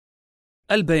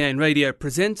Al Bayan Radio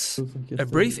presents a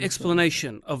brief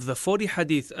explanation of the 40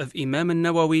 hadith of Imam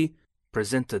al-Nawawi,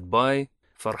 presented by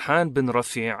Farhan bin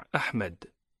Rafi' Ahmed.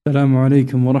 السلام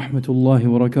عليكم ورحمة الله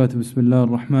وبركاته. بسم الله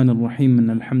الرحمن الرحيم. إن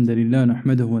الحمد لله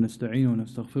نحمده ونستعينه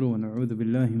ونستغفره ونعوذ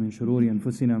بالله من شرور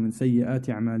أنفسنا من سيئات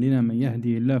أعمالنا. من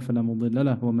يهدي الله فلا مضل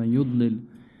له ومن يضلل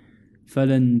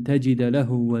فلن تجد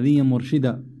له وليا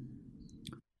مرشدا.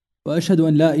 وأشهد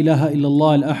أن لا إله إلا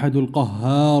الله الأحد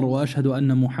القهار، وأشهد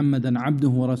أن محمدا عبده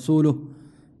ورسوله.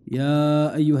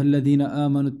 يا أيها الذين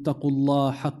آمنوا اتقوا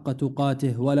الله حق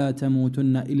تقاته ولا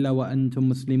تموتن إلا وأنتم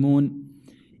مسلمون.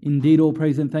 Indeed, all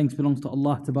praise and thanks belongs to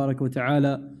Allah Tabaraka wa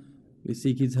Ta'ala. We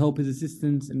seek His help, His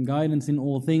assistance and guidance in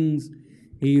all things.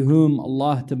 He whom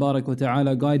Allah Tabaraka wa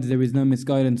Ta'ala guides, there is no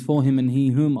misguidance for him, and he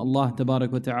whom Allah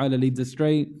Tabaraka wa Ta'ala leads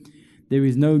astray, there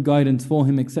is no guidance for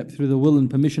him except through the will and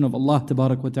permission of Allah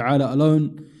Tabaraka wa Ta'ala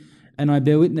alone. And I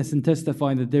bear witness and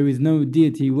testify that there is no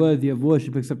deity worthy of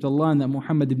worship except Allah, and that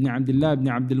Muhammad ibn Abdullah ibn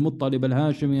Abdul Muttalib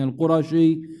al-Hashimi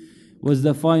al-Qurashi was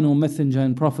the final messenger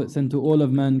and prophet sent to all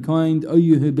of mankind. O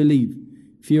you who believe,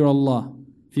 fear Allah.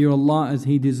 Fear Allah as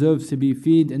He deserves to be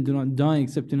feared, and do not die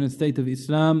except in a state of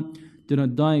Islam. Do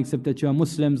not die except that you are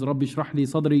Muslims. Rabbi shrah li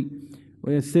sadri wa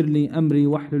yassir li amri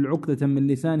wahlul 'uqdatan min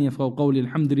lisani yafqahu qawli.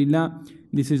 Alhamdulillah.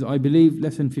 This is, I believe,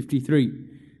 lesson 53.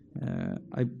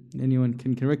 Anyone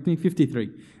can correct me?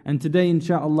 53. And today,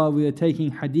 inshaAllah, we are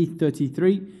taking hadith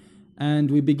 33.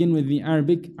 And we begin with the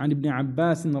Arabic. عن ابن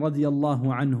عباس رضي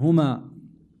الله عنهما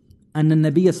أن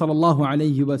النبي صلى الله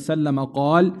عليه وسلم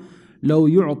قال: لو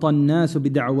يعطى الناس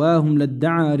بدعواهم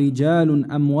لادعى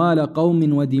رجال أموال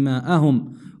قوم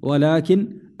ودماءهم، ولكن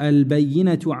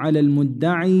البينة على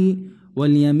المدعي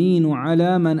واليمين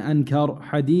على من أنكر.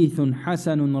 حديث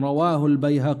حسن رواه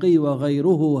البيهقي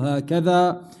وغيره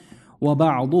هكذا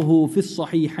وبعضه في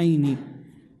الصحيحين.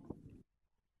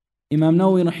 Imam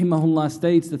Nawawi rahimahullah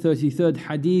states the 33rd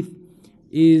hadith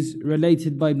is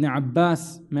related by Ibn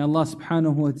Abbas, may Allah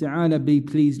subhanahu wa ta'ala be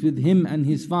pleased with him and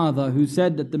his father, who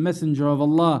said that the Messenger of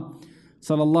Allah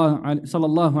sallallahu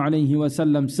alayhi wa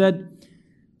sallam said,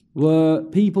 were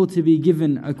people to be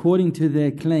given according to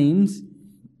their claims,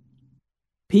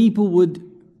 people would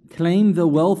claim the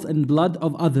wealth and blood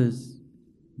of others,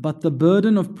 but the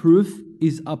burden of proof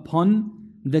is upon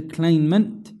the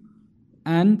claimant,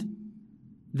 and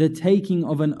the taking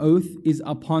of an oath is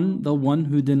upon the one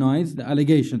who denies the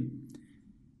allegation.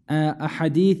 A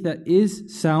hadith that is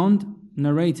sound,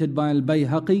 narrated by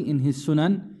Al-Bayhaqi in his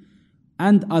Sunan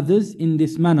and others in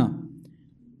this manner.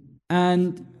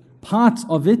 And parts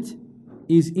of it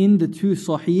is in the two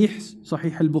Sahihs,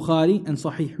 Sahih al-Bukhari and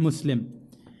Sahih Muslim.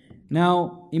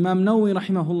 Now, Imam Nawawi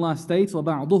rahimahullah states,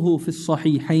 وَبَعْضُهُ فِي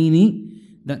الصَّحِيحَيْنِ,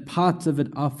 that parts of it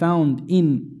are found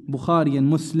in Bukhari and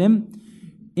Muslim.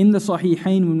 In the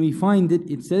Sahihain, when we find it,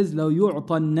 it says, لو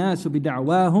يعطى الناس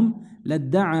بدعواهم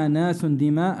لادعى ناس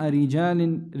دماء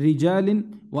رجال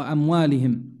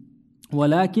وأموالهم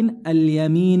ولكن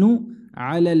اليمين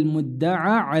على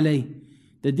المدعى عليه.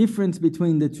 The difference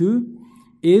between the two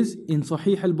is in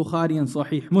Sahih al-Bukhari and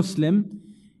Sahih Muslim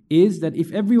is that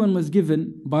if everyone was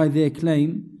given by their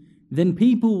claim, then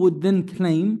people would then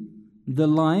claim the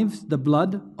lives, the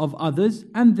blood of others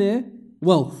and their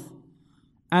wealth.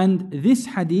 And this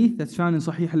hadith that's found in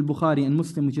Sahih al-Bukhari and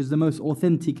Muslim, which is the most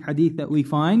authentic hadith that we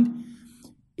find,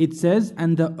 it says,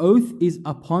 and the oath is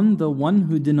upon the one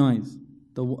who denies.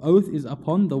 The oath is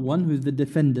upon the one who is the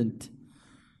defendant.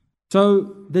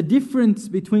 So the difference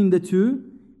between the two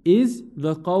is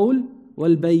the qawl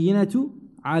wal-bayyinatu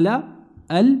ala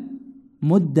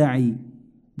al-mudda'i,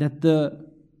 that the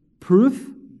proof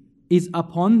is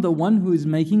upon the one who is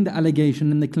making the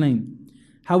allegation and the claim.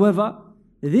 However,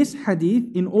 this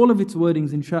hadith, in all of its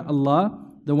wordings,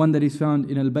 insha'Allah, the one that is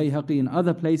found in Al-Bayhaqi and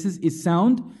other places, is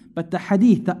sound, but the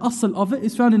hadith, the asl of it,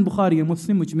 is found in Bukhari and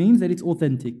Muslim, which means that it's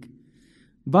authentic.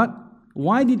 But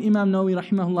why did Imam Nawawi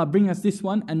rahimahullah bring us this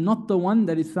one and not the one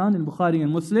that is found in Bukhari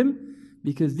and Muslim?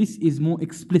 Because this is more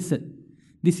explicit.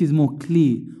 This is more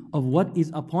clear of what is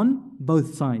upon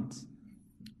both sides.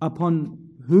 Upon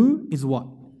who is what.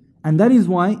 And that is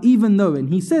why, even though, and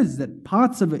he says that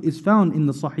parts of it is found in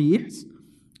the Sahihs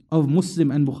of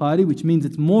Muslim and Bukhari, which means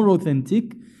it's more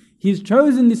authentic, he's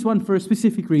chosen this one for a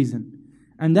specific reason.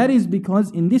 And that is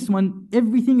because in this one,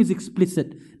 everything is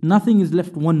explicit. Nothing is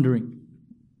left wondering.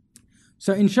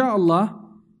 So inshaAllah,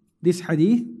 this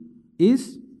hadith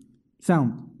is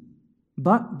sound.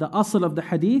 But the asl of the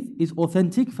hadith is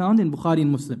authentic, found in Bukhari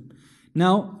and Muslim.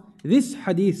 Now, this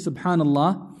hadith,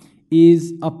 subhanallah,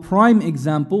 is a prime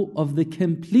example of the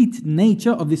complete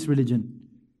nature of this religion.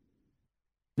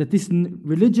 That this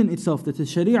religion itself, that the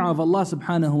sharia of Allah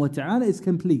subhanahu wa ta'ala is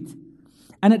complete.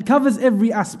 And it covers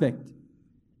every aspect.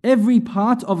 Every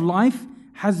part of life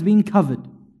has been covered.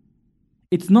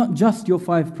 It's not just your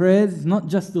 5 prayers, it's not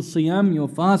just the siyam, your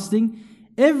fasting.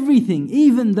 Everything,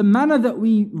 even the manner that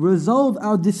we resolve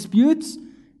our disputes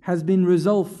has been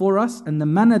resolved for us, and the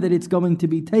manner that it's going to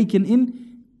be taken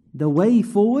in, the way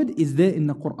forward is there in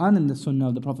the Quran and the Sunnah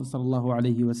of the Prophet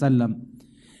ﷺ.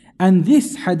 And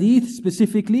this hadith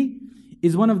specifically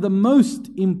is one of the most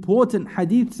important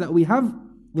hadiths that we have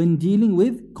when dealing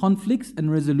with conflicts and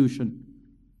resolution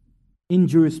in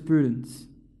jurisprudence.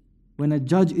 When a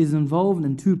judge is involved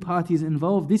and 2 parties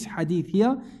involved, this hadith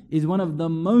here is one of the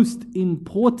most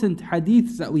important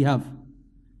hadiths that we have.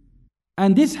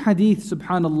 And this hadith,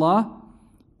 subhanallah,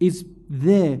 is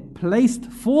there placed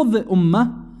for the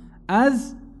ummah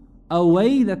as a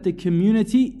way that the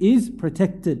community is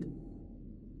protected.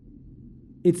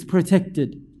 It's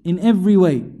protected in every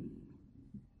way.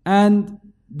 And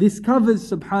this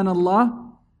covers,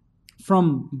 subhanallah,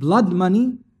 from blood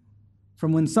money,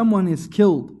 from when someone is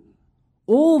killed,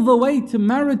 all the way to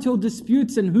marital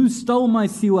disputes and who stole my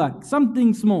siwak,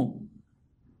 something small.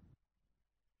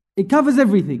 It covers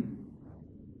everything.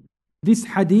 This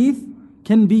hadith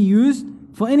can be used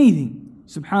for anything,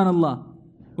 subhanallah,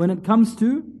 when it comes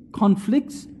to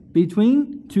conflicts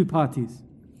between 2 parties.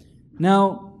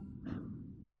 Now,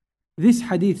 this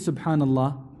hadith,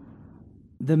 subhanallah,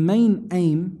 the main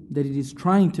aim that it is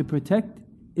trying to protect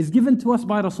is given to us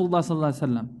by Rasulullah sallallahu alaihi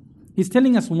wasallam. He's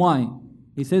telling us why.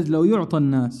 He says, لو يعطى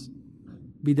الناس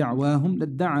بدعواهم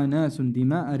لادعى ناس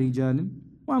دماء رجال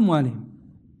وأموالهم.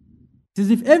 It says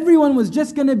if everyone was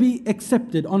just going to be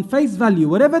accepted on face value,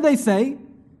 whatever they say,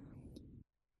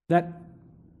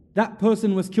 that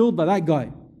person was killed by that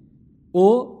guy,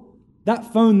 or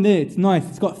that phone there, it's nice,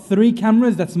 it's got 3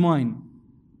 cameras, that's mine.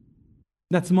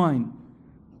 That's mine.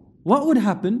 What would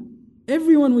happen?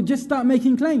 Everyone would just start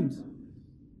making claims.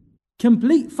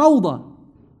 Complete fawda.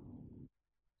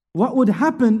 What would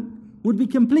happen would be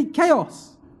complete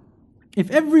chaos.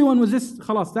 If everyone was just,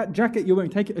 khalas, that jacket you're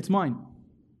wearing, take it, it's mine.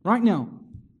 Right now.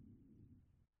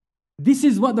 This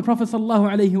is what the Prophet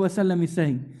ﷺ is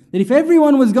saying. That if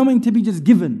everyone was going to be just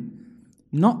given,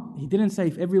 he didn't say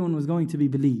if everyone was going to be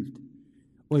believed,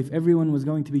 or if everyone was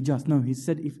going to be just. No, he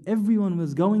said if everyone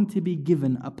was going to be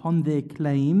given upon their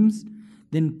claims,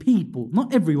 then people,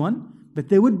 not everyone, but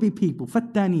there would be people,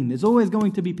 fattanin, there's always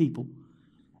going to be people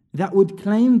that would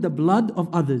claim the blood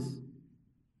of others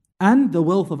and the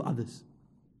wealth of others.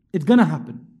 It's going to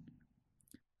happen.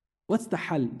 What's the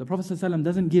hal? The Prophet ﷺ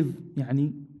doesn't give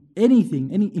anything,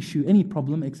 any issue, any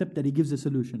problem, except that he gives a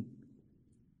solution.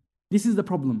 This is the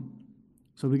problem.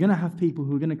 So we're going to have people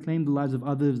who are going to claim the lives of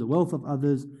others, the wealth of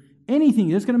others, anything,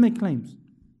 they're just going to make claims.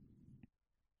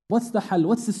 What's the hal?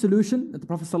 What's the solution that the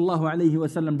Prophet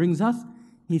ﷺ brings us?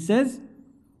 He says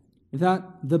that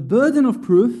the burden of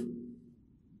proof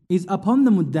is upon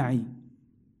the mudda'i.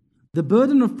 The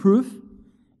burden of proof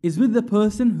is with the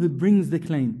person who brings the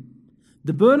claim.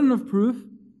 The burden of proof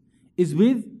is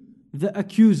with the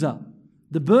accuser.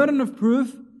 The burden of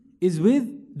proof is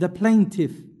with the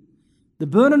plaintiff. The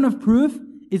burden of proof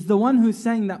is the one who's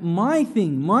saying that my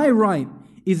thing, my right,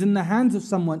 is in the hands of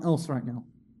someone else right now.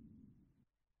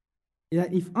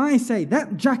 That if I say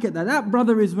that jacket that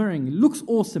brother is wearing looks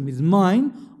awesome, is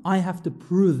mine, I have to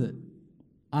prove it.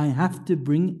 I have to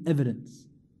bring evidence.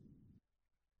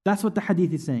 That's what the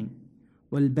hadith is saying.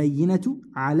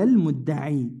 وَالْبَيِّنَةُ عَلَى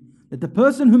الْمُدَّعِي. That the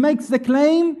person who makes the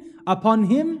claim, upon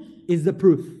him is the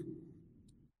proof.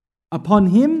 Upon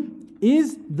him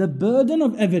is the burden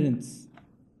of evidence.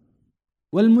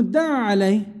 وَالْمُدَّعَ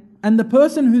عَلَيْهِ. And the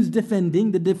person who's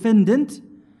defending, the defendant,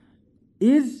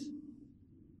 he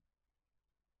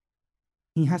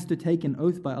has to take an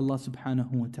oath by Allah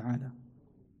subhanahu wa ta'ala.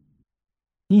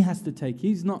 He has to take.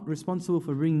 He's not responsible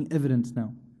for bringing evidence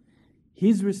now.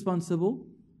 He's responsible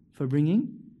for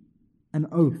bringing an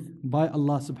oath by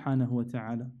Allah subhanahu wa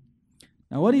ta'ala.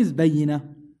 Now what is bayyinah?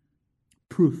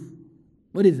 Proof.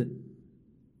 What is it?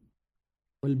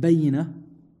 وَالْبَيِّنَةُ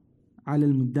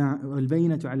عَلَى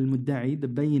الْمُدَّعِي. The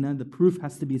bayyinah, the proof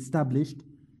has to be established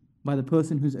by the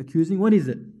person who's accusing. What is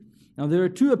it? Now there are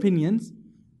 2 opinions.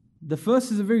 The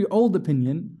first is a very old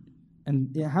opinion,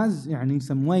 and it has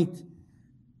some weight,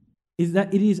 is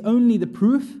that it is only the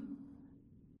proof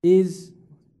is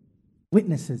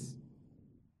witnesses.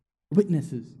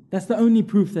 Witnesses. That's the only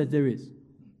proof that there is.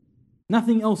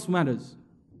 Nothing else matters.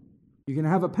 You can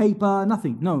have a paper,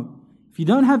 nothing. No. If you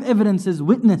don't have evidences,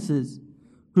 witnesses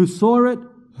who saw it,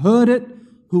 heard it,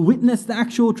 who witnessed the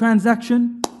actual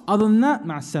transaction, other than that,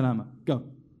 ma'as salama, go.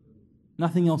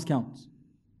 Nothing else counts.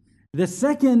 The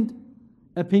second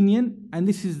opinion, and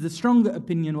this is the stronger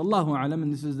opinion, wallahu alam,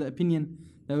 and this is the opinion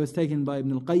that was taken by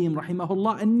Ibn al-Qayyim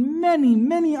rahimahullah and many,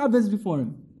 many others before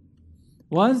him,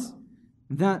 was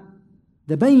that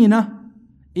the bayyinah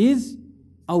is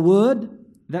a word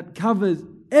that covers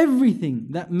everything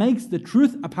that makes the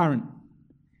truth apparent.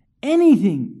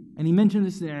 Anything, and he mentioned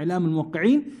this in I'lam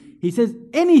al-Muwaqqi'in, he says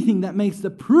anything that makes the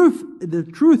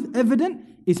truth evident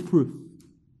is proof.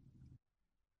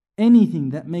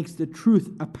 Anything that makes the truth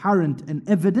apparent and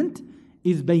evident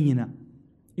is bayyinah,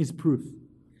 is proof.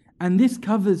 And this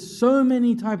covers so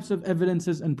many types of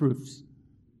evidences and proofs.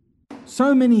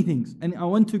 So many things. And I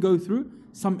want to go through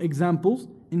some examples,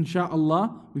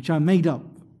 insha'Allah, which I made up.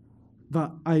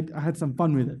 But I had some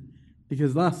fun with it.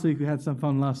 Because last week we had some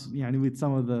fun with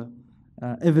some of the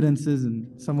evidences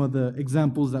and some of the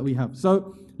examples that we have.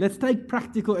 So let's take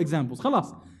practical examples.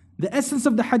 Khalas. The essence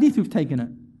of the hadith, we've taken it.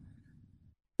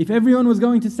 If everyone was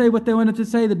going to say what they wanted to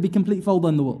say, there'd be complete fawda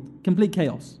in the world. Complete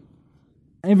chaos.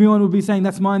 Everyone would be saying,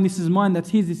 that's mine, this is mine,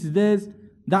 that's his, this is theirs.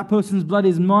 That person's blood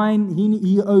is mine,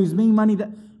 he owes me money.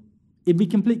 It'd be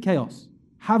complete chaos.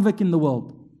 Havoc in the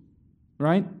world.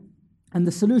 Right? And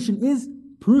the solution is,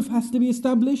 proof has to be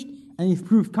established. And if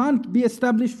proof can't be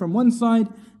established from one side,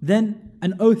 then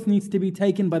an oath needs to be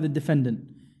taken by the defendant.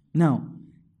 Now,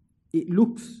 it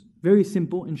looks very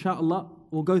simple. Insha'Allah,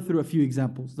 we'll go through a few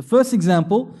examples. The first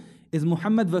example is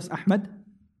Muhammad versus Ahmad.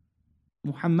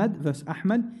 Muhammad versus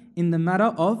Ahmad in the matter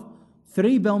of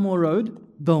 3 Belmore Road,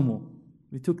 Belmore.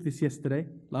 We took this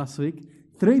last week.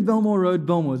 3 Belmore Road,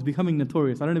 Belmore is becoming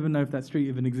notorious. I don't even know if that street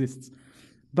even exists.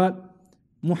 But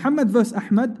Muhammad versus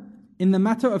Ahmad in the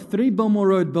matter of 3 Belmore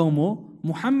Road, Belmore,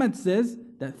 Muhammad says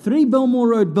that 3 Belmore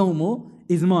Road, Belmore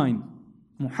is mine.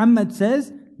 Muhammad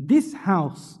says, this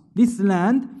house, this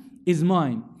land is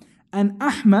mine. And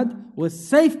Ahmad was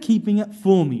safekeeping it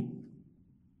for me.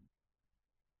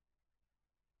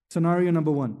 Scenario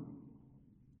number 1.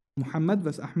 Muhammad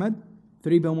versus Ahmad,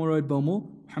 3 Belmore Road, Belmore.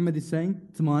 Muhammad is saying,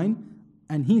 it's mine.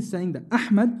 And he's saying that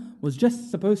Ahmad was just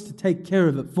supposed to take care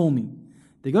of it for me.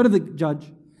 They go to the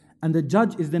judge, and the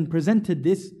judge is then presented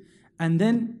this, and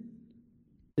then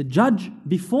the judge,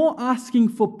 before asking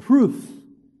proof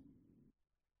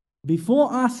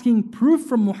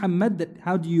from Muhammad that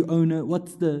how do you own it,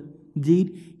 what's the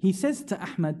deed, he says to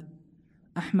Ahmad,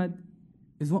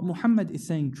 is what Muhammad is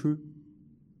saying true?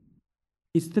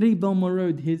 Is 3 Belmore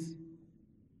Road his?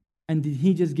 And did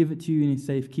he just give it to you in his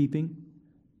safekeeping?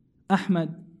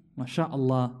 Ahmad,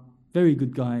 mashallah, very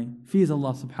good guy, fears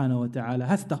Allah subhanahu wa ta'ala,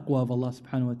 has taqwa of Allah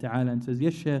subhanahu wa ta'ala, and says,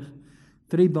 yes Shaykh,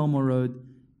 3 Belmore Road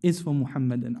is for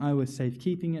Muhammad and I was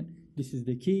safekeeping it, this is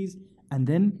the keys, and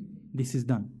then this is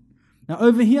done. Now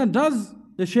over here, does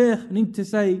the Shaykh need to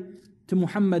say to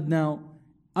Muhammad now,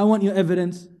 I want your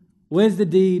evidence, where's the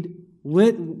deed,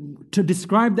 to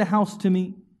describe the house to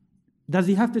me? Does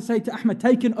he have to say to Ahmad,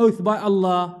 take an oath by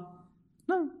Allah?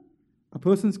 No. A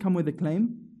person's come with a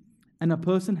claim, and a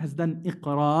person has done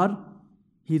iqrar,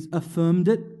 he's affirmed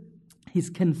it, he's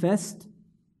confessed,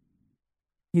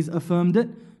 he's affirmed it.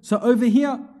 So over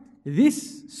here,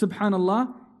 this,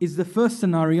 subhanallah, is the first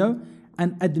scenario,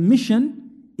 and admission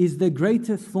is the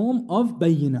greatest form of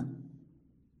bayyinah.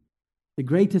 The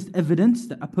greatest evidence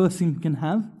that a person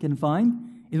can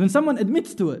find, is when someone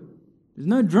admits to it. There's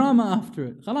no drama after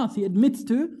it. Khalas, he admits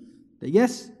to that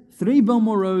yes, 3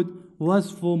 Belmore Road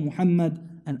was for Muhammad,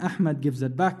 and Ahmad gives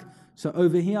it back. So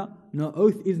over here, no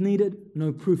oath is needed,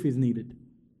 no proof is needed.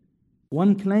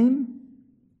 One claim,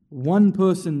 one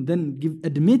person then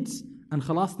admits, and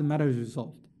khalas, the matter is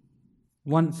resolved.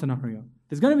 One scenario.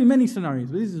 There's going to be many scenarios,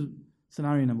 but this is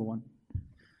scenario number 1.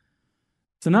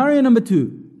 Scenario number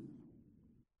 2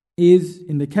 is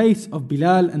in the case of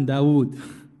Bilal and Dawood.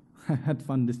 I had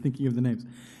fun just thinking of the names.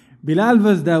 Bilal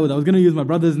versus Dawood. I was going to use my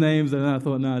brother's names, and then I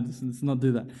thought, let's not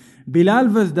do that. Bilal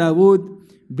versus Dawood.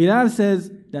 Bilal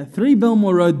says that 3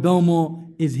 Belmore Road, Belmore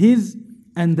is his,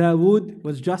 and Dawood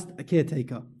was just a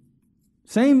caretaker.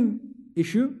 Same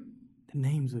issue, the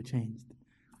names were changed.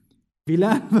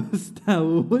 Bilal versus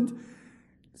Dawood,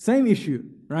 same issue,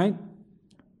 right?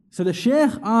 So the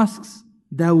Shaykh asks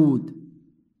Dawood,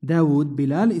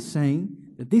 Bilal is saying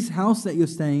that this house that you're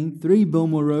staying, 3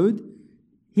 Belmore Road,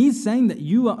 he's saying that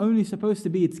you are only supposed to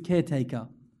be its caretaker.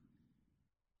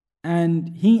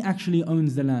 And he actually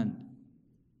owns the land.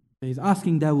 So he's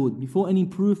asking Dawood, before any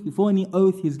proof, before any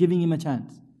oath, he's giving him a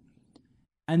chance.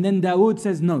 And then Dawood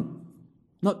says, no,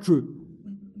 not true.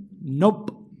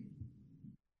 Nope.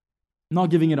 Not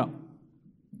giving it up.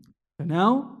 So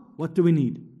now, what do we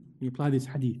need? We apply this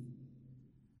hadith.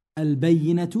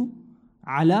 Al-bayyinatu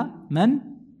ala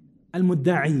man?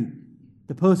 Al-mudda'i.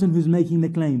 The person who's making the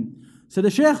claim. So the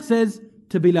Shaykh says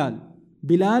to Bilal,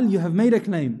 you have made a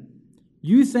claim.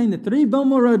 You saying that 3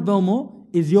 Belmore Road, Belmore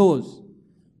is yours.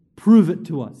 Prove it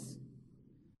to us.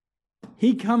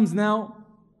 He comes now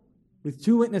with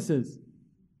 2 witnesses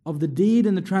of the deed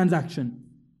and the transaction.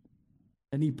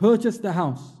 And he purchased the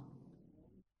house.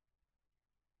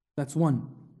 That's one.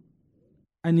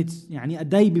 And it's a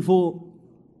day before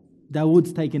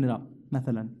Dawood's taken it up,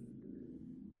 مثلا.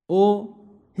 Or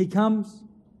he comes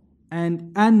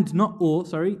and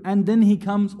then he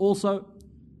comes also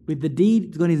with the deed,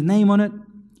 it's got his name on it,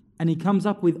 and he comes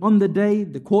up with on the day,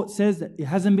 the court says that it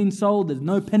hasn't been sold, there's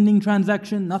no pending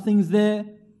transaction, nothing's there,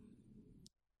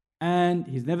 and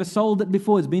he's never sold it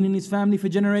before, it's been in his family for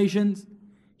generations.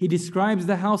 He describes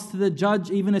the house to the judge,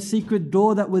 even a secret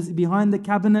door that was behind the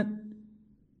cabinet.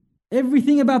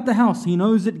 Everything about the house, he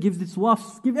knows it, gives its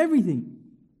wasf, give everything.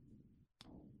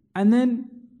 And then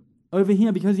over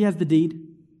here, because he has the deed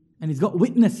and he's got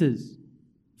witnesses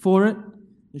for it,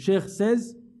 the Shaykh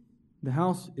says, the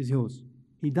house is yours.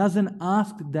 He doesn't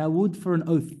ask Dawood for an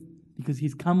oath because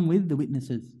he's come with the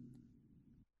witnesses.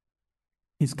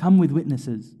 He's come with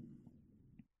witnesses.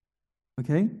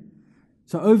 Okay?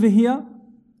 So over here,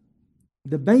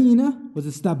 the bayinah was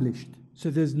established. So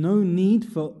there's no need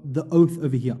for the oath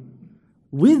over here.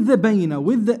 With the bayinah,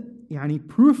 with the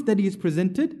proof that he has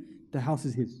presented, the house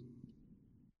is his.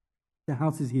 The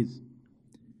house is his.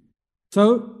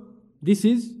 So this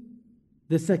is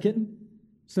the second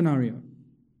scenario.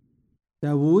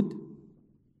 Dawood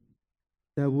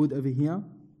over here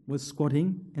was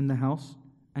squatting in the house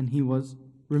and he was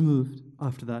removed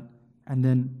after that. And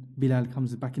then Bilal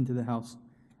comes back into the house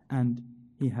and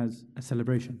he has a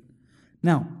celebration.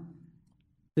 Now,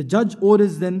 the judge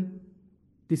orders then,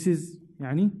 this is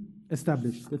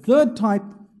established. The third type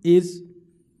is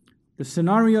the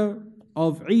scenario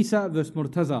of Isa versus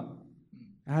Murtaza.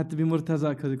 It had to be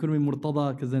Murtaza because it couldn't be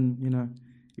Murtada because then,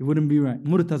 it wouldn't be right.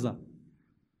 Murtaza.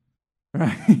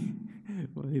 Right?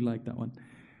 Well, he liked that one.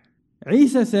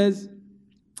 Isa says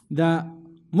that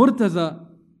Murtaza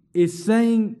is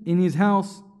staying in his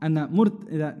house and that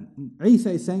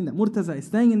Isa is saying that Murtaza is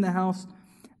staying in the house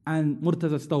and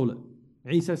Murtaza stole it.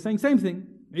 Isa is saying same thing.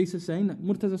 Isa is saying that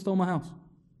Murtaza stole my house.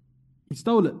 He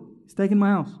stole it. He's taken my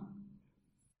house.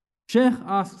 Shaykh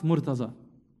asks Murtaza.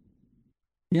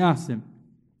 He asks him.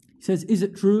 He says, is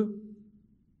it true?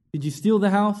 Did you steal the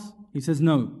house? He says,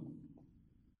 no.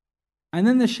 And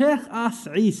then the Shaykh asks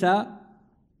Isa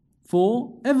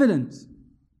for evidence.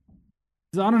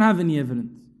 He says, I don't have any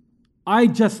evidence. I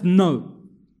just know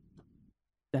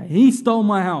that he stole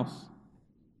my house.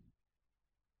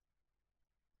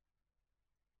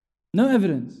 No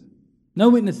evidence, no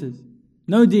witnesses,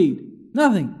 no deed,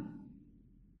 nothing.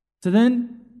 So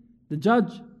then the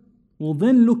judge will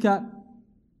then look at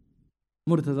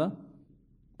Murtaza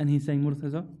and he's saying,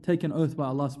 Murtaza, take an oath by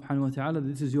Allah subhanahu wa ta'ala that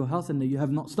this is your house and that you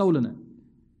have not stolen it.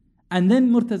 And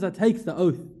then Murtaza takes the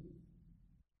oath.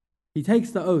 He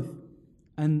takes the oath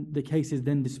and the case is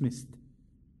then dismissed.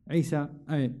 Isa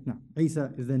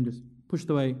is then just pushed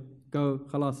away, go,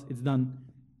 khalas, it's done,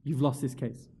 you've lost this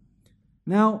case.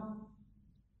 Now,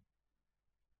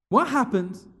 what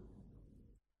happens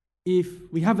if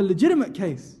we have a legitimate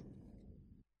case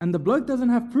and the bloke doesn't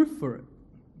have proof for it?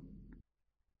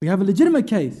 We have a legitimate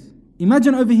case.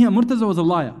 Imagine over here, Murtaza was a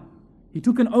liar. He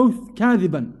took an oath,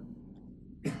 kadhiban.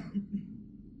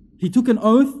 He took an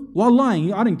oath while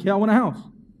lying. I don't care, I want a house.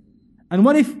 And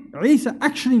what if Isa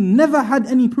actually never had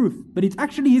any proof, but it's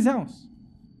actually his house?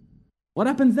 What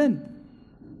happens then?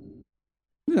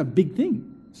 It's a big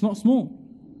thing. It's not small.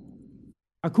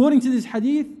 According to this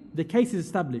hadith, the case is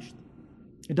established.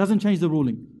 It doesn't change the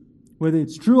ruling. Whether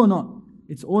it's true or not,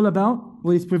 it's all about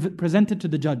what is presented to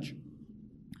the judge.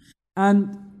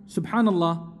 And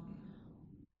subhanallah,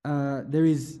 there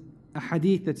is a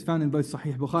hadith that's found in both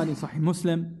Sahih Bukhari and Sahih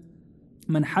Muslim.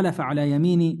 من حلف على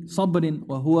يمين صبر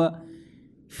وهو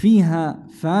فيها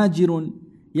فاجر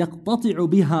يقتطع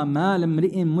بها مال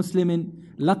امرئ مسلم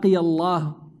لقي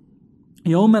الله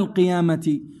يوم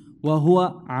القيامة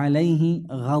وهو عليه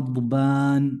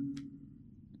غضبان.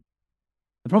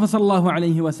 The Prophet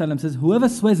ﷺ says, whoever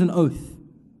swears an oath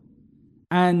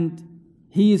and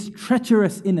he is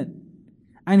treacherous in it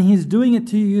and he is doing it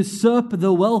to usurp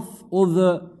the wealth or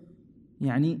the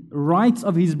rights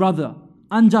of his brother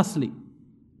unjustly,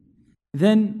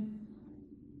 then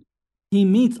he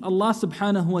meets Allah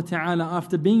subhanahu wa ta'ala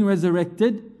after being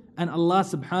resurrected and Allah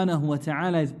subhanahu wa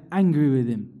ta'ala is angry with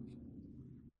him.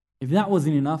 If that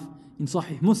wasn't enough, in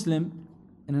Sahih Muslim,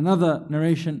 in another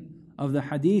narration of the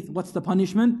hadith, what's the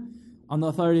punishment? On the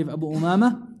authority of Abu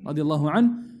Umama radiallahu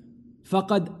anhu,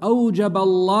 فَقَدْ أَوْجَبَ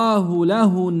اللَّهُ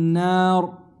لَهُ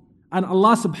النَّارِ. And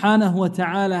Allah subhanahu wa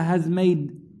ta'ala has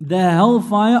made the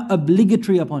hellfire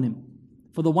obligatory upon him.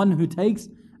 for the one who takes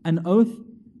an oath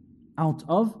out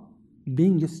of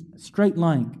being just straight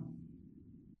lying.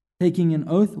 Taking an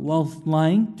oath whilst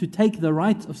lying to take the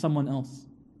right of someone else.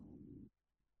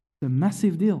 It's a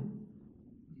massive deal.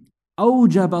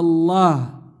 أوجب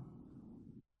الله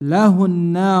له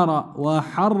النار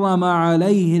وحرم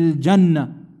عليه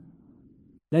الجنة.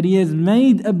 That He has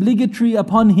made obligatory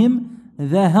upon him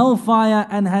the hellfire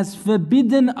and has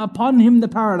forbidden upon him the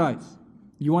paradise.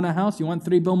 You want a house? You want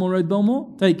 3 Belmore Road,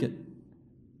 Belmore? Take it.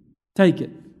 Take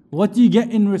it. What do you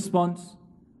get in response?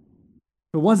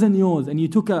 If it wasn't yours and you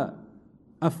took a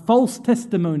false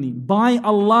testimony by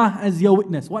Allah as your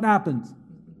witness, what happens?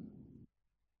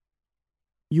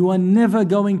 You are never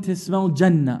going to smell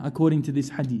Jannah according to this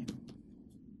hadith.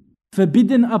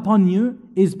 Forbidden upon you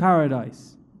is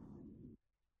paradise.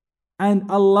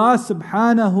 And Allah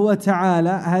subhanahu wa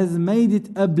ta'ala has made it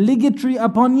obligatory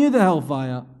upon you the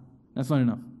hellfire. That's not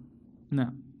enough.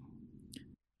 No.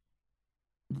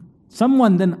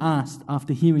 Someone then asked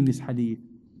after hearing this hadith,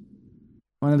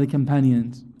 one of the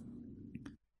companions,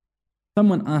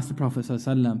 someone asked the Prophet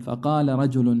ﷺ, فَقَالَ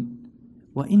رَجُلٌ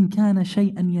وَإِنْ كَانَ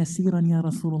شَيْئًا يَسِيرًا يَا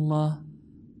رَسُولَ اللَّهِ.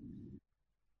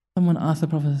 Someone asked the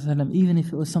Prophet ﷺ, even if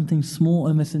it was something small,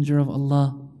 O Messenger of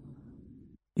Allah,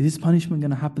 is this punishment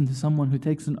going to happen to someone who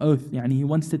takes an oath? Yani he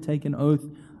wants to take an oath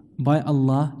by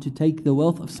Allah to take the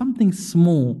wealth of something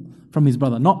small from his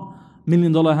brother. Not $1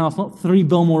 million house, not 3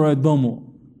 Belmore Road, Belmore,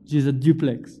 which is a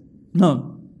duplex.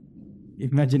 No.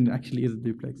 Imagine it actually is a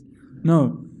duplex.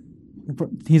 No.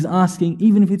 He's asking,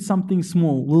 even if it's something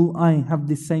small, will I have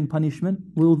this same punishment?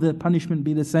 Will the punishment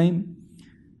be the same?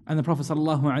 And the Prophet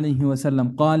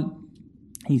ﷺ قال,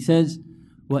 he says,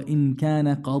 وَإِن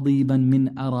كَانَ قَضِيبًا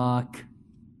مِنْ أَرَاكَ.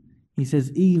 He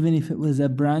says, even if it was a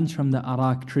branch from the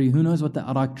arak tree. Who knows what the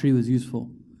arak tree was used for?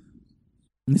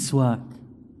 Miswak.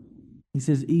 He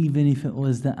says, even if it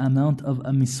was the amount of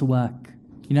a miswak.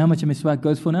 You know how much a miswak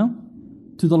goes for now?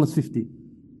 $2.50.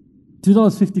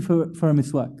 $2.50 for a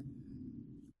miswak.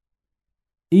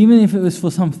 Even if it was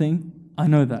for something, I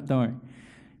know that, don't worry.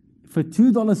 For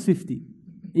 $2.50,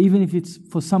 even if it's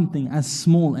for something as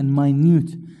small and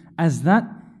minute as that,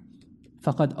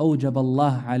 فَقَدْ أَوْجَبَ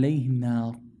اللَّهُ عَلَيْهِ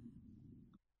النَّارِ.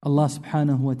 Allah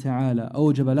subhanahu wa ta'ala,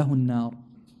 أَوْجَبَ لَهُ النَّارِ.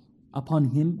 Upon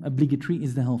him, obligatory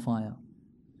is the hellfire.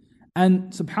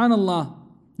 And subhanallah,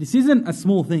 this isn't a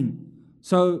small thing.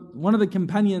 So one of the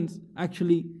companions,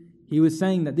 actually, he was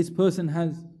saying that this person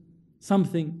has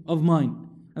something of mine.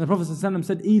 And the Prophet ﷺ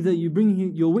said, either you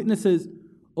bring your witnesses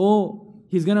or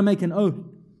he's going to make an oath.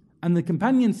 And the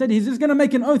companion said, he's just going to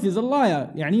make an oath, he's a liar.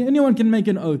 Yani, anyone can make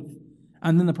an oath.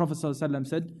 And then the Prophet ﷺ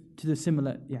said to the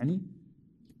similar,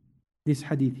 this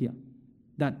hadith here,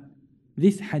 that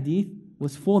this hadith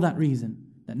was for that reason,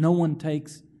 that no one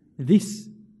takes this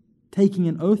taking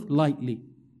an oath lightly.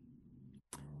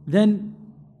 Then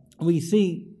we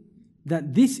see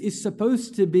that this is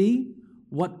supposed to be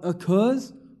what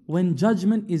occurs when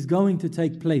judgment is going to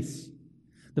take place.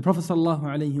 The Prophet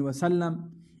ﷺ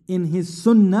in his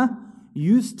sunnah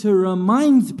used to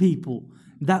remind people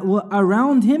that were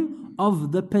around him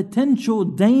of the potential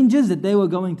dangers that they were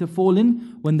going to fall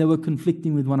in when they were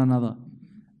conflicting with one another.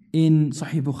 In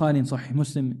Sahih Bukhari and Sahih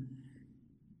Muslim,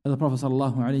 the Prophet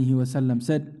ﷺ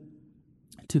said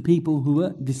to people who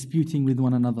were disputing with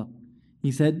one another,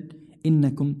 he said,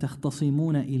 إِنَّكُمْ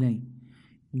تَخْتَصِمُونَ إِلَيْهِ.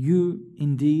 You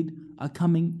indeed are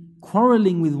coming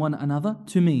quarreling with one another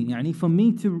to me, yani for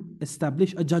me to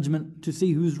establish a judgment to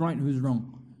see who's right and who's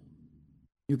wrong.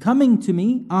 You're coming to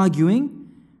me, arguing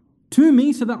to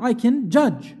me so that I can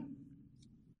judge.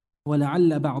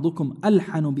 وَلَعَلَّ بَعْضُكُمْ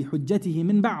أَلْحَنُ بِحُجَّتِهِ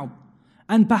مِنْ بَعْضٍ.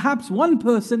 And perhaps one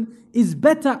person is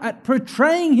better at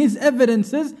portraying his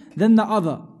evidences than the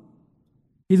other.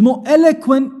 He's more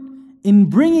eloquent in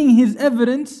bringing his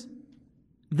evidence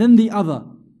than the other.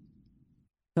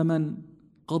 فَمَنْ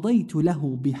قَضَيْتُ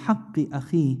لَهُ بِحَقِّ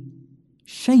أَخِيهِ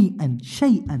شَيْئًا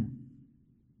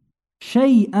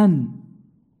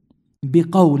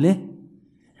بِقَوْلِهِ.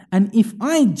 And if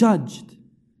I judged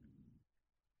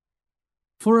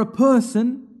for a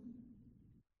person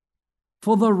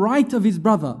for the right of his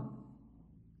brother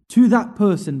to that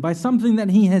person by something that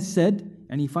he has said,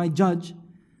 and if I judge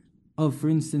of, for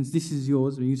instance, this is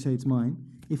yours, or you say it's mine,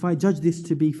 if I judge this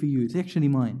to be for you, it's actually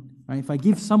mine. Right? If I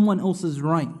give someone else's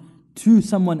right to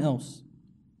someone else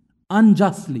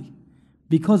unjustly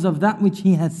because of that which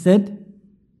he has said,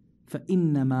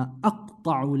 فَإِنَّمَا أَقْطَعُ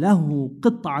لَهُ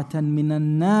قِطْعَةً مِّنَ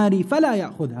النَّارِ فَلَا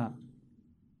يَأْخُذْهَا.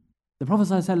 The Prophet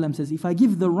ﷺ says, if I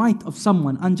give the right of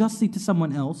someone unjustly to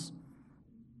someone else,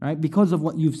 right, because of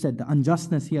what you've said, the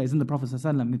unjustness here isn't the Prophet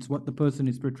ﷺ, it's what the person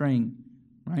is portraying,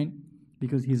 right,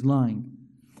 because he's lying.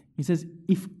 He says,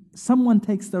 if someone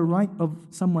takes the right of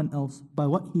someone else by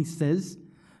what he says,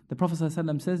 the Prophet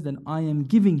ﷺ says, then I am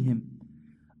giving him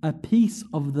a piece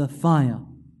of the fire.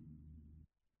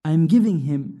 I am giving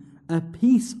him a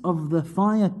piece of the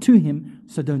fire to him,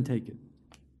 so don't take it.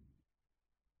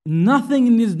 Nothing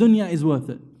in this dunya is worth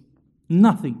it.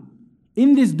 Nothing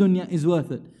in this dunya is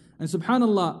worth it. And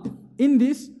subhanAllah, in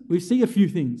this we see a few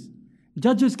things.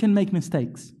 Judges can make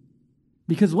mistakes,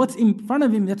 because what's in front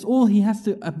of him, that's all he has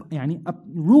to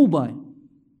rule by.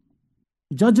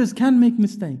 Judges can make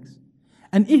mistakes.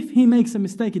 And if he makes a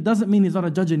mistake, it doesn't mean he's not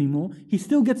a judge anymore. He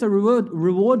still gets a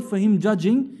reward for him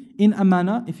judging in a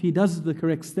manner. If he does the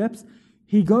correct steps,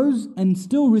 he goes and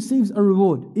still receives a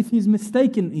reward. If he's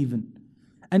mistaken even.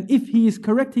 And if he is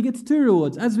correct, he gets 2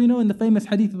 rewards. As we know in the famous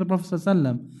hadith of the Prophet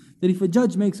ﷺ, that if a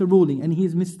judge makes a ruling and he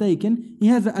is mistaken, he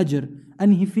has an ajr.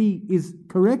 And if he is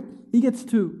correct, he gets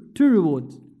two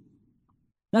rewards.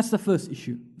 That's the first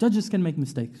issue. Judges can make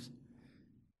mistakes.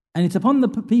 And it's upon the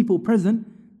people present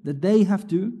that they have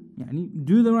to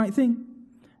do the right thing.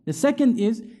 The second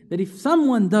is that if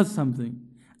someone does something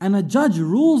and a judge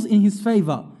rules in his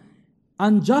favor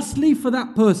unjustly for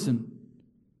that person,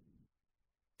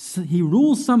 so he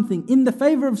rules something in the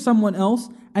favor of someone else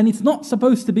and it's not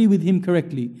supposed to be with him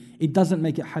correctly, it doesn't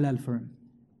make it halal for him.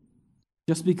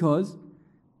 Just because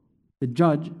the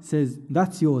judge says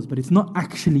that's yours, but it's not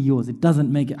actually yours, it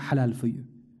doesn't make it halal for you.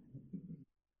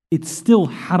 It's still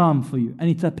haram for you, and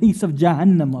it's a piece of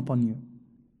Jahannam upon you.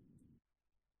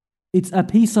 It's a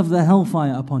piece of the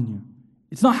hellfire upon you.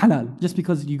 It's not halal. Just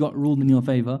because you got ruled in your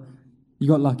favor, you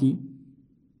got lucky,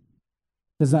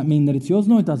 does that mean that it's yours?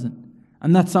 No, it doesn't.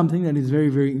 And that's something that is very,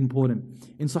 very important.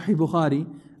 In Sahih Bukhari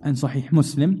and Sahih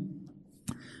Muslim,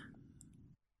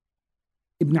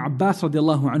 Ibn Abbas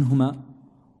radiallahu anhuma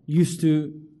used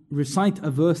to recite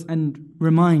a verse and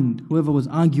remind whoever was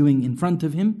arguing in front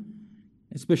of him.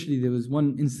 Especially there was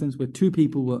one instance where 2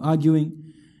 people were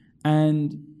arguing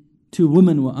and 2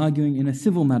 women were arguing in a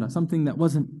civil matter, something that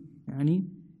wasn't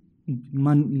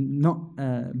not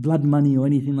blood money or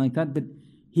anything like that, but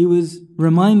he was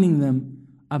reminding them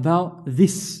about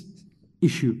this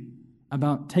issue,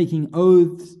 about taking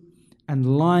oaths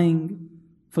and lying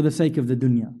for the sake of the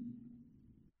dunya.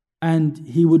 And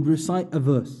he would recite a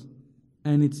verse,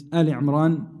 and it's Ali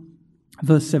Imran,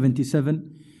 verse 77.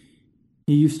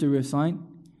 He used to recite,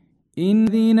 إِنَّ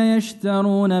الَّذِينَ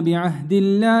يَشْتَرُونَ بِعَهْدِ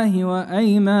اللَّهِ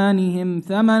وَأَيْمَانِهِمْ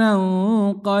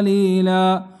ثَمَنًا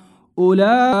قَلِيلًا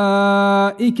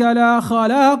أُولَئِكَ لَا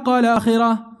خَلَاقَ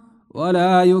الْآخِرَةِ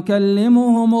وَلَا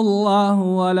يُكَلِّمُهُمُ اللَّهُ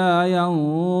وَلَا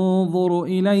يَنظُرُ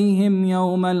إِلَيْهِمْ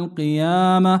يَوْمَ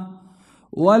الْقِيَامَةِ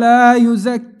وَلَا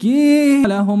يُزَكِّيهِمْ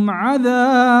لَهُمْ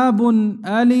عَذَابٌ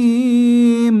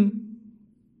أَلِيمٌ.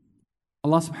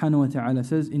 Allah subhanahu wa ta'ala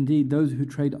says, indeed those who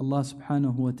trade Allah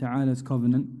subhanahu wa ta'ala's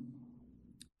covenant,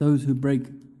 those who break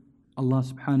Allah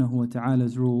subhanahu wa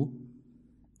ta'ala's rule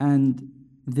and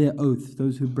their oaths,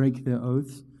 those who break their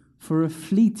oaths for a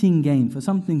fleeting gain, for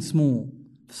something small,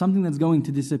 for something that's going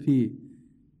to disappear,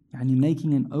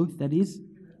 making an oath that is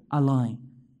a lie,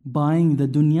 buying the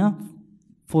dunya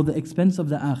for the expense of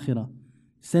the akhirah,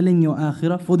 selling your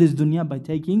akhirah for this dunya by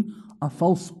taking a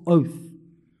false oath.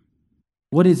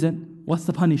 What is it? What's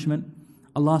the punishment?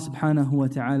 Allah subhanahu wa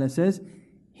ta'ala says,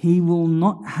 he will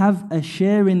not have a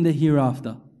share in the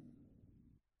hereafter.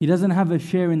 He doesn't have a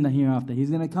share in the hereafter. He's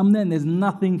going to come there and there's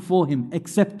nothing for him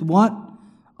except what?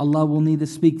 Allah will neither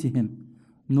speak to him,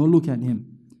 nor look at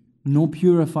him, nor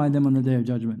purify them on the Day of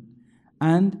Judgment.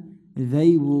 And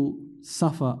they will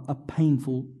suffer a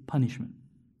painful punishment.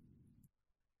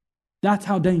 That's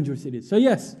how dangerous it is. So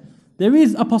yes, there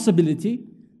is a possibility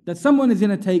that someone is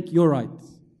going to take your rights.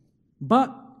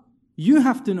 But you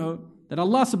have to know that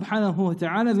Allah subhanahu wa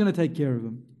ta'ala is going to take care of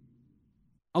them.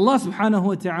 Allah subhanahu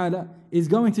wa ta'ala is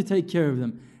going to take care of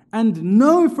them. And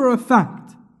know for a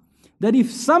fact that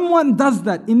if someone does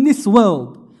that in this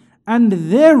world, and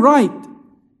their right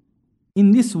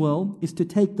in this world is to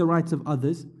take the rights of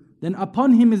others, then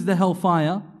upon him is the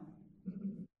hellfire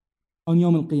on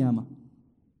Yawm al-Qiyamah.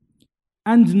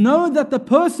 And know that the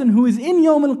person who is in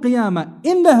Yawm al-Qiyamah,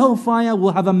 in the hellfire,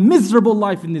 will have a miserable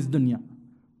life in this dunya.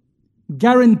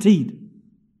 Guaranteed.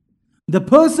 The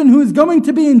person who is going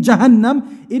to be in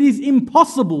Jahannam, it is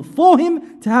impossible for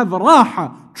him to have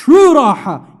raha, true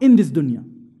raha, in this dunya.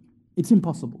 It's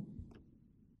impossible.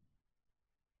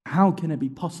 How can it be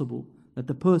possible that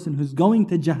the person who's going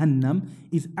to Jahannam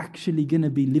is actually going to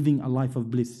be living a life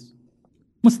of bliss?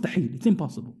 Mustahil, it's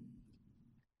impossible.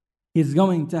 He's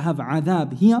going to have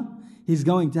adhab here, he's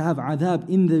going to have adhab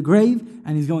in the grave,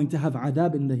 and he's going to have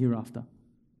adhab in the hereafter.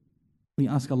 We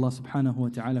ask Allah subhanahu wa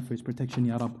ta'ala for his protection,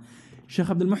 Ya Rab. Shaykh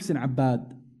Abdul Muhsin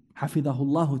Abbad,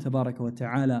 Hafidahullah tabaraka wa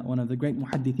ta'ala, one of the great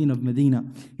muhaddithin of Medina.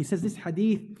 He says this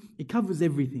hadith, it covers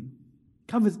everything.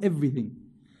 Covers everything.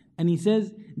 And he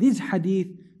says, this hadith,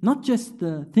 not just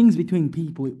the things between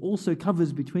people, it also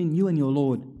covers between you and your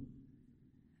Lord.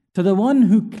 So the one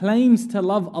who claims to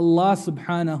love Allah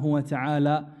subhanahu wa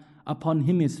ta'ala, upon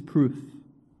him is proof.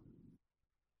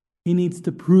 He needs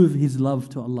to prove his love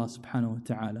to Allah subhanahu wa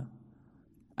ta'ala.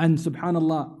 And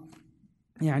subhanallah,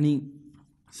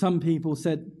 some people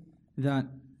said that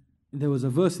there was a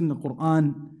verse in the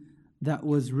Quran that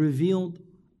was revealed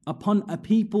upon a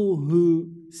people who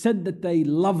said that they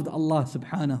loved Allah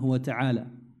subhanahu wa ta'ala.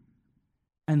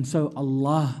 And so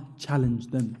Allah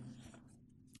challenged them.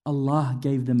 Allah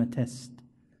gave them a test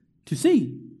to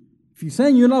see. If you're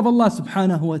saying you love Allah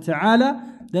subhanahu wa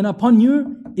ta'ala, then upon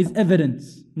you is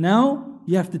evidence. Now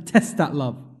you have to test that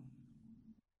love.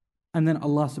 And then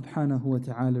Allah subhanahu wa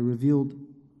ta'ala revealed,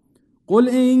 قُلْ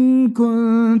إِن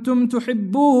كُنتُمْ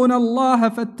تُحِبُّونَ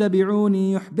اللَّهَ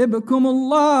فَاتَّبِعُونِي يُحْبِبْكُمُ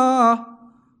اللَّهُ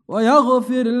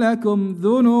وَيَغْفِرْ لَكُمْ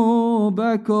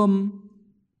ذُنُوبَكُمْ.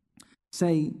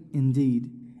 Say, indeed,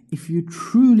 if you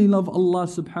truly love Allah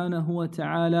subhanahu wa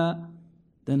ta'ala,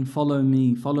 then follow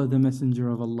me, follow the messenger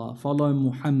of Allah, follow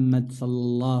Muhammad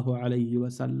sallallahu alayhi wa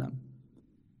sallam.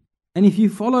 And if you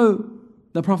follow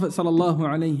the Prophet sallallahu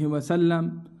alayhi wa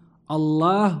sallam,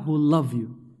 Allah will love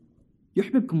you.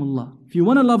 يحببكم الله. If you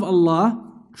want to love Allah,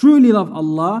 truly love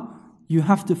Allah, you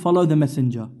have to follow the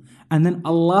messenger. And then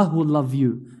Allah will love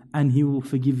you and He will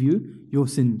forgive you your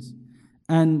sins.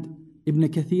 And Ibn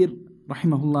Kathir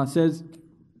rahimahullah says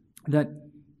that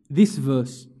this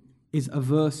verse is a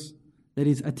verse that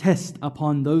is a test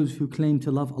upon those who claim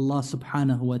to love Allah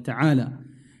subhanahu wa ta'ala.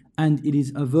 And it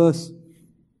is a verse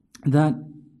that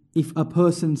if a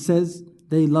person says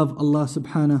they love Allah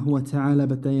subhanahu wa ta'ala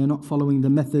but they are not following the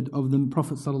method of the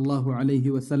Prophet sallallahu alayhi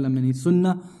wa sallam and his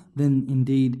sunnah, then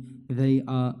indeed they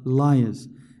are liars.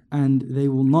 And they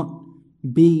will not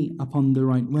be upon the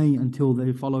right way until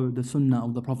they follow the sunnah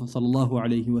of the Prophet sallallahu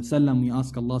alayhi wa sallam. We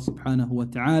ask Allah subhanahu wa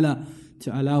ta'ala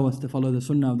to allow us to follow the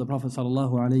sunnah of the Prophet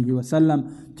sallallahu alayhi wa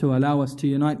sallam, to allow us to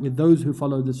unite with those who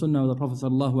follow the sunnah of the Prophet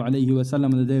sallallahu alayhi wa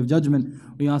sallam on the Day of Judgment.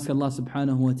 We ask Allah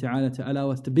subhanahu wa ta'ala to allow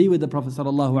us to be with the Prophet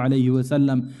sallallahu alayhi wa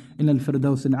sallam in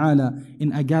al-firdaus al-ala,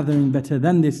 in a gathering better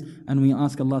than this. And we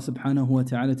ask Allah subhanahu wa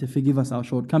ta'ala to forgive us our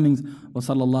shortcomings. Wa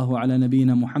sallallahu ala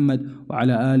nabiyyina Muhammad wa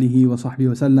ala alihi wa sahbihi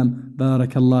wa sallam.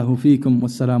 Barakallahu feekum.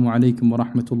 Wassalamu alaykum wa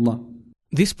rahmatullah.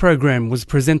 This program was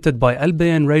presented by Al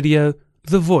Bayan Radio,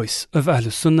 the voice of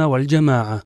Ahlus Sunnah wal Jama'ah.